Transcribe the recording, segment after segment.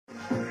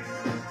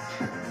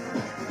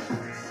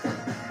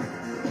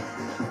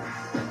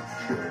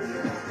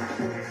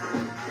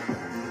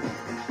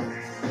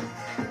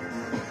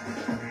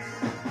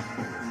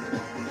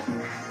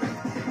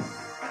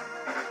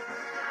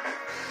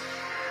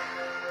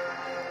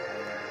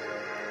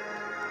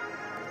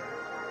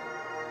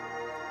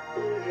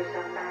Ease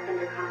yourself back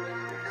into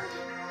consciousness.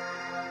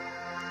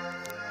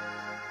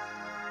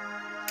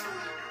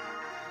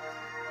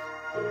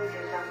 Ease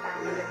yourself back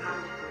into consciousness.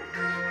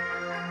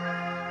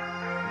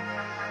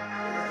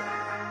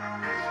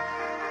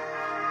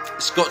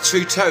 It's got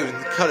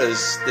two-tone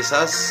colours, this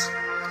has,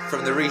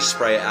 from the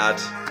respray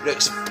ad.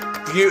 Looks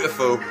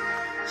beautiful.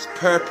 It's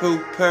purple,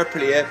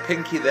 purple here,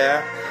 pinky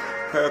there,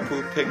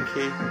 purple,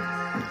 pinky.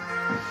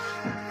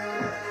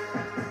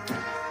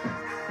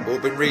 All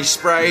been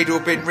resprayed, all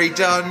been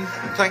redone.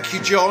 Thank you,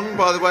 John,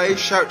 by the way.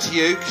 Shout to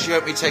you, because you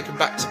helped me take them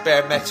back to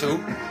bare metal.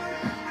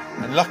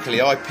 And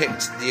luckily I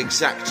picked the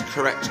exact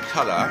correct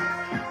colour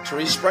to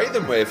respray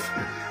them with.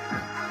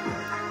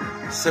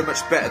 So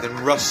much better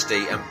than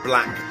rusty and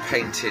black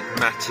painted,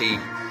 matty,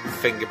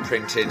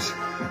 fingerprinted.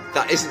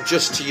 That isn't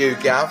just to you,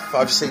 Gav.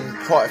 I've seen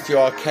quite a few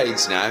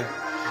arcades now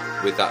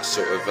with that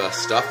sort of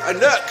stuff. And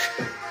look!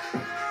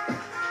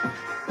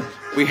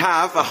 We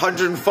have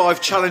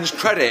 105 challenge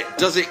credit.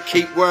 Does it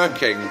keep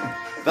working?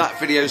 That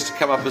video's to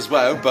come up as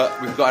well, but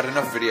we've got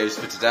enough videos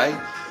for today.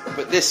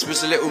 But this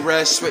was a little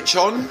rare switch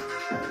on,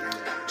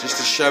 just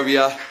to show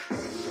you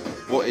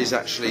what is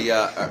actually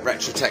at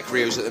Tec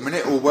Reels at the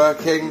minute, all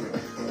working.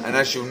 And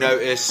as you'll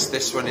notice,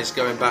 this one is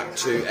going back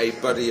to a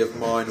buddy of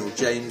mine, or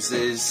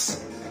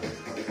James's.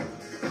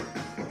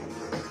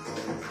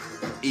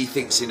 He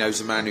thinks he knows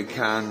a man who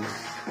can.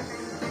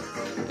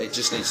 It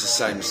just needs the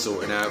sound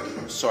sorting out.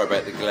 Sorry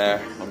about the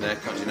glare on there,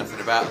 can't do nothing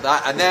about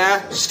that. And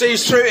there,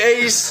 Steve's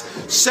Fruities.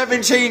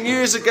 17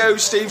 years ago,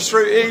 Steve's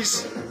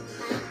Fruities.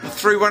 I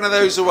threw one of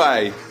those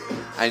away.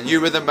 And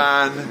you were the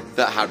man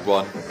that had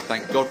one.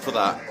 Thank God for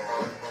that.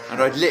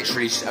 And I'd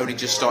literally only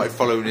just started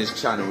following his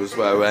channel as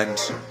well. And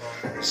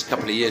it's a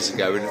couple of years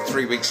ago. And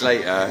 3 weeks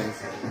later,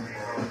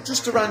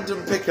 just a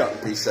random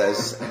pickup, he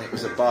says. And it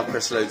was a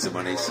Barcrest loads of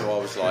money. So I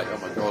was like, oh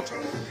my God.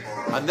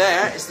 And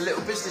there is the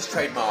little business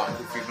trademark,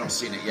 if you've not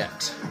seen it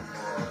yet.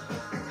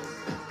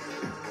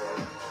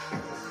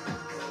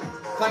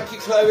 Thank you,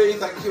 Chloe.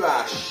 Thank you,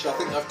 Ash. I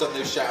think I've done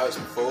those shout-outs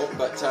before.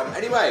 But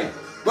anyway,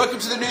 welcome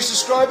to the new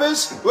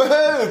subscribers.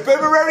 Woohoo!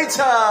 Boomerang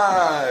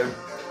time!